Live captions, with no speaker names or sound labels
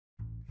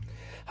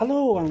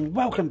Hello and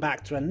welcome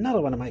back to another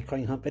one of my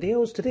coin hunt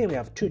videos. Today we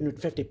have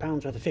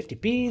 £250 worth of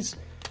 50p's.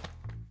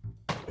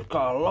 We've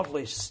got a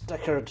lovely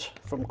stickered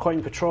from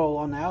Coin Patrol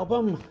on the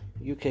album,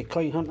 UK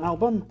coin hunt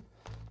album.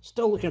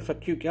 Still looking for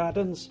Kew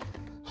Gardens.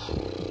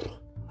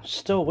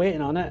 Still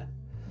waiting on it.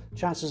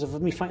 Chances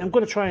of me finding, I'm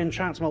going to try and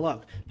chance my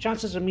luck.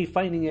 Chances of me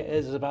finding it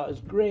is about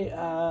as great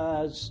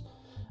as,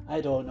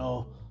 I don't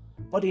know,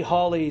 Buddy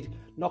Holly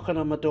knocking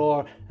on my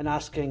door and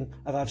asking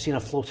if I've seen a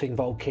floating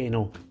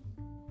volcano.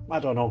 I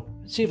don't know.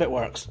 See if it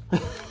works.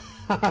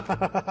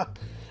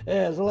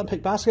 There's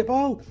Olympic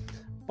basketball,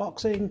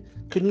 boxing,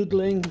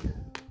 canoodling,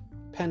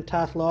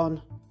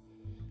 pentathlon,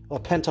 or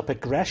pent-up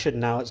aggression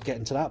now, it's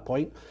getting to that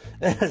point.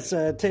 There's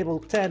table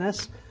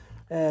tennis,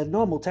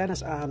 normal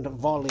tennis and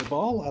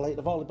volleyball. I like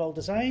the volleyball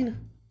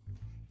design.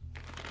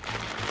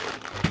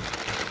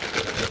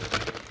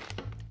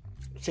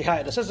 Say hi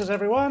to the scissors,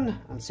 everyone,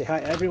 and say hi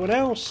to everyone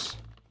else.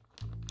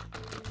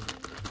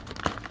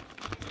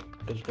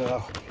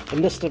 The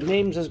list of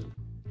names is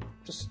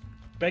just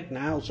big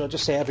now, so I'll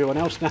just say everyone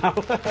else now.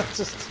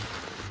 Just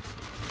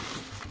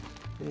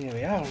here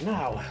we are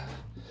now.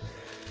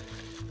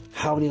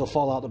 How many will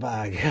fall out the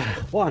bag?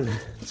 1,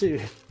 2,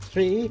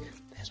 3.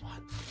 There's 1,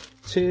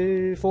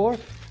 2, 4,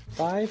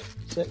 5,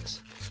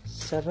 6,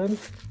 7,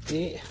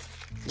 8,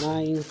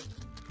 9,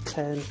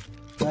 10,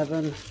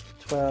 11,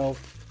 12,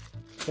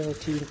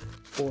 13,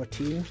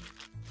 14,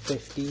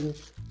 15,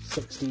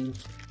 16,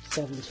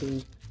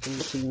 17,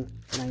 18,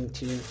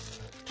 19,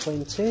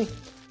 20,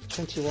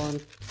 21,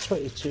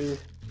 22,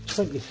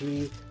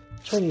 23,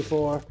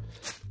 24,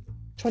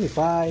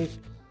 25.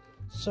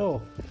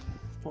 So,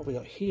 what we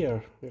got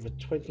here? We have a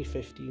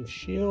 2015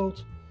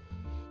 shield,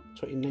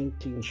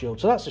 2019 shield.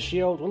 So that's the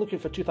shield. We're looking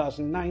for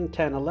 2009,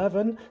 10,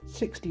 11,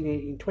 16,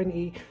 18,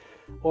 20,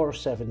 or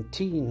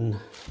 17.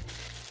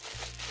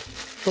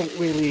 Don't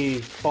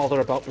really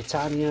bother about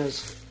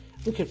Britannias.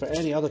 Looking for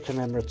any other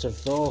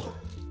commemorative though.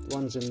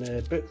 Ones in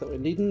the book that we're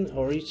needing,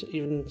 or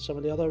even some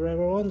of the other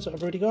rarer ones that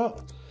I've already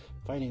got.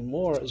 Finding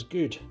more is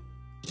good.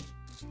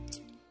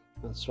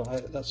 That's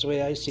the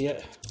way I see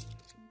it.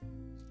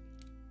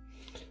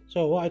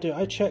 So what I do,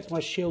 I check my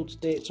shield's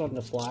dates on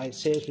the fly. It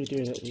saves me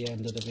doing it at the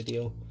end of the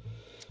video,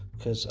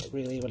 because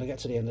really when I get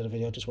to the end of the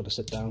video I just want to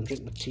sit down,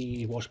 drink my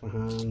tea, wash my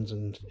hands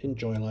and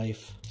enjoy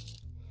life.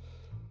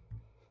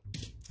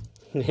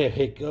 There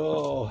we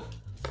go.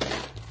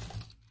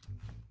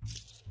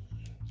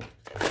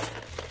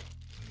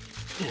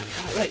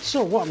 Right,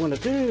 so what I'm going to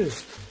do,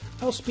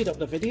 I'll speed up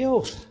the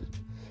video. If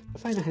I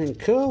find anything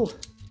cool,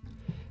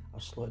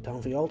 I'll slow it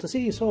down for you all to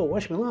see, so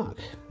wish me luck.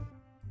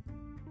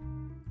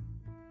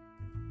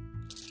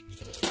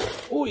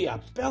 Oh yeah,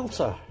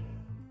 belter!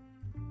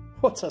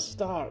 What a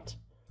start!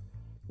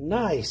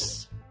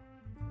 Nice!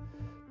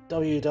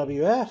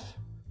 WWF!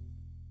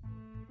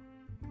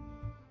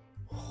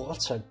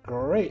 What a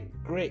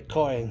great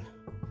coin!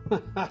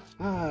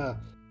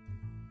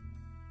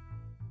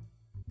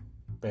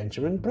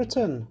 Benjamin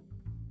Britten.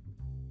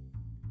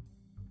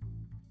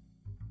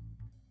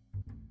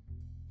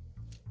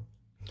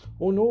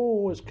 Oh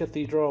no, it's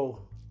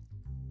Cathedral.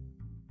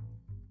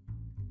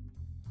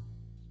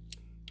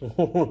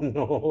 Oh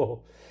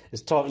no,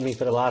 it's taunting me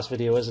for the last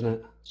video, isn't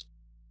it?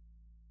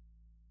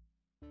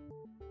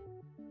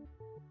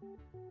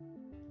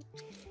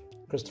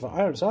 Christopher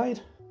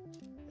Ironside.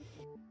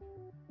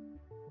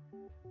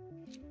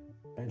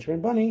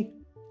 Benjamin Bunny.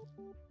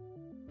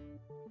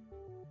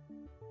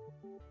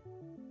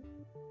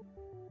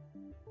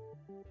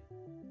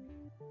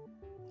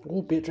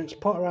 Oh, Beatrix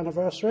Potter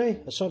anniversary.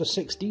 I saw the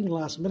 16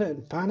 last minute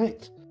and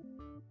panicked.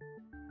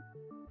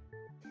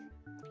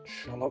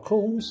 Sherlock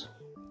Holmes.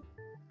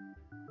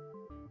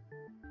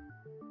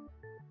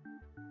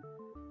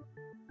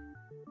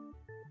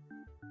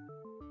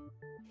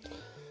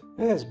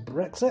 There's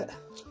Brexit.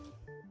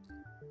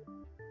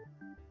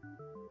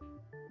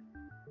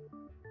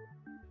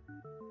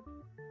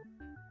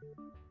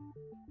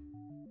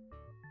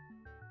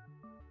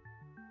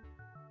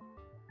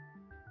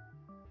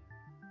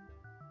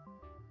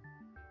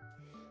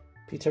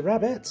 Peter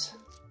Rabbit.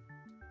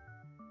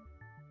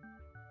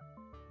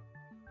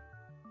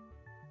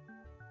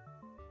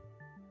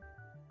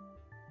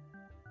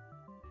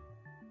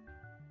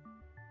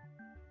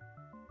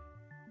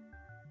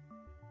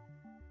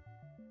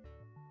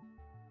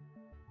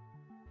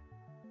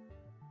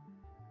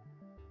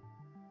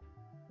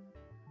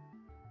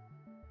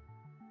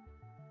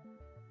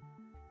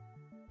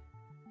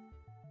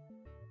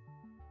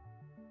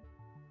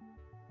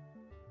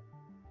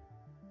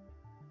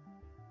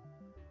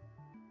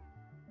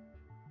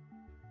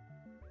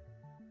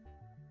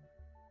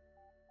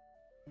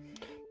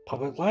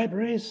 Public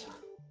libraries.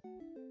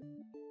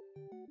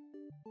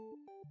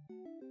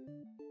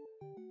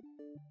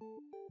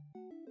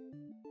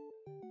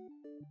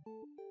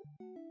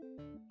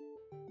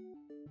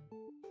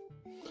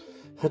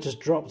 I just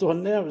dropped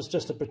one there, it was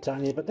just a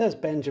Britannia, but there's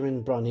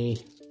Benjamin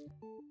Brunny.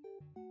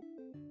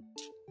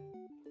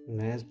 And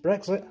there's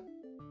Brexit.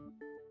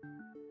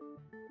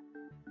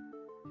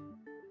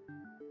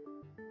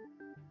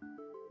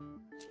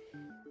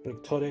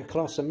 Victoria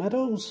Cross and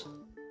Medals.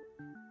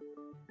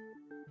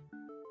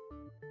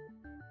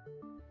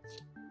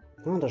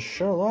 And a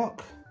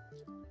Sherlock.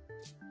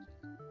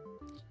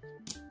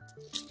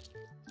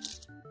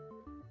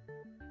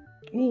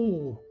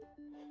 Ooh,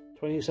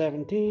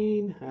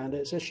 2017, and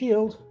it's a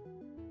shield.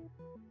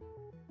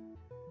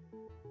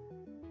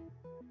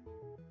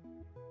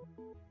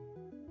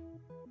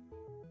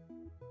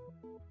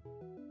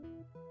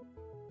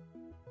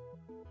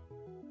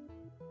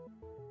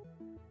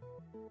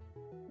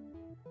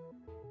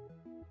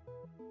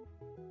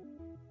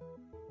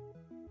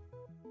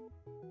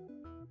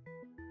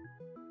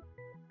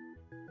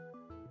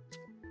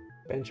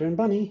 Benjamin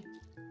Bunny.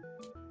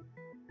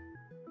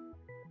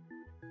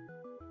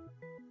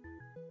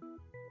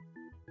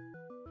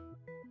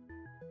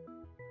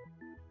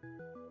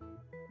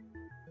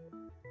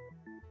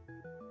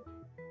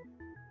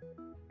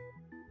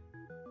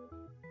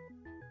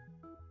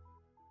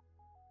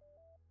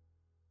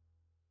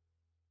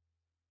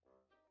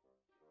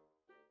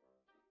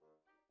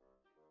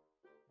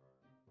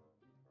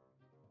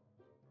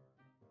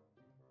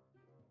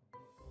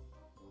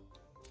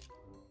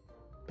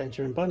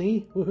 Benjamin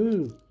Bunny,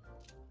 woohoo!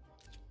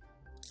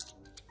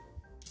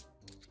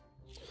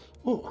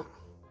 Oh,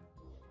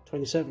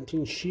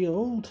 2017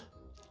 Shield.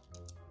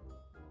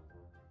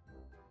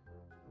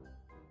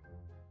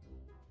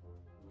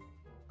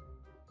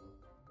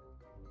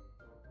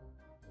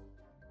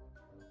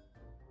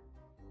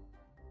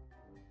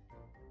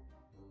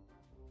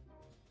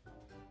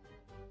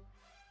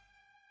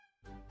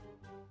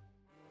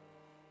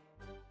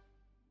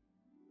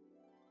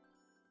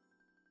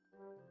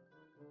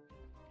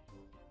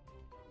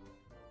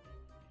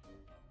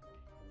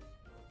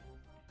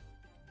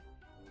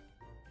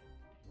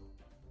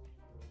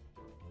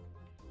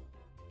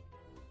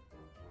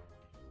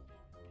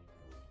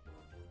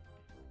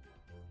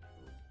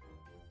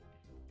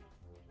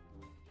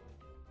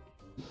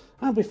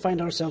 And we find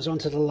ourselves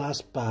onto the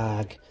last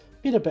bag.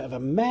 Been a bit of a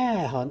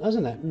meh hunt,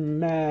 hasn't it?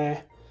 Meh.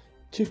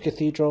 2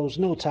 cathedrals,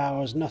 no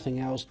towers,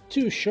 nothing else.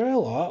 2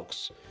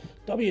 Sherlocks.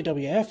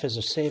 WWF is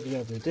a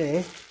saviour of the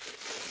day.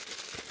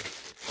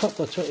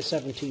 Couple of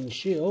 2017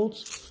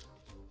 shields.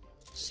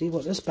 See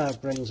what this bag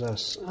brings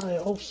us. I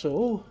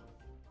also,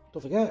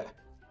 don't forget,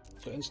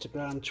 got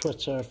Instagram,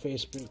 Twitter,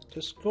 Facebook,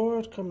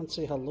 Discord. Come and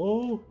say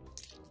hello.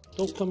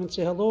 Don't come and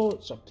say hello,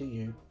 it's up to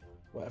you.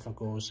 Whatever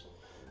goes.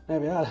 There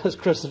we are, that's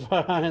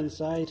Christopher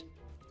Ironside.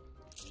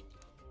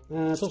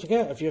 Don't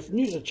forget, if you're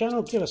new to the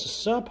channel, give us a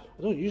sub.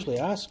 I don't usually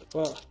ask,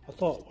 but I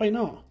thought, why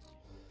not?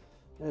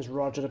 There's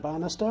Roger the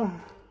Bannister.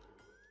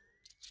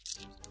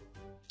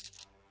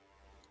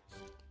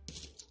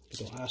 If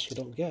you don't ask, you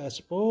don't get, I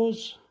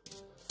suppose.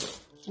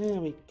 There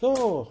we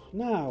go.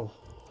 Now,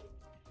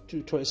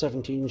 2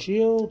 2017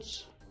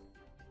 shields.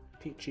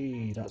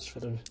 Peachy, that's for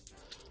the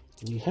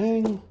wee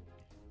hang.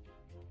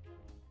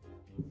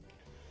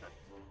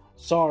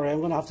 Sorry, I'm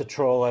gonna have to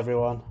troll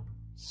everyone.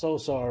 So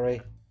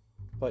sorry,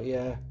 but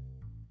yeah,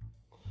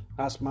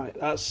 that's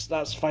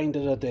find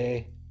of the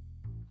day.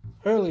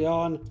 Early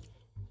on,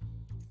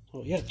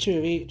 oh yeah, 2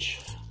 of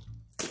each.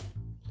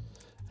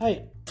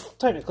 Hey,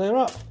 time to clear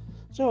up.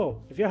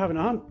 So if you're having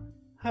a hunt,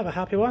 have a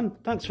happy one.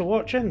 Thanks for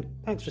watching.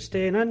 Thanks for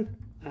staying in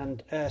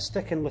and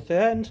sticking with the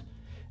end.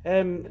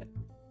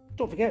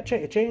 Don't forget,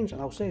 check your change,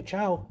 and I'll say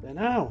ciao for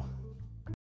now.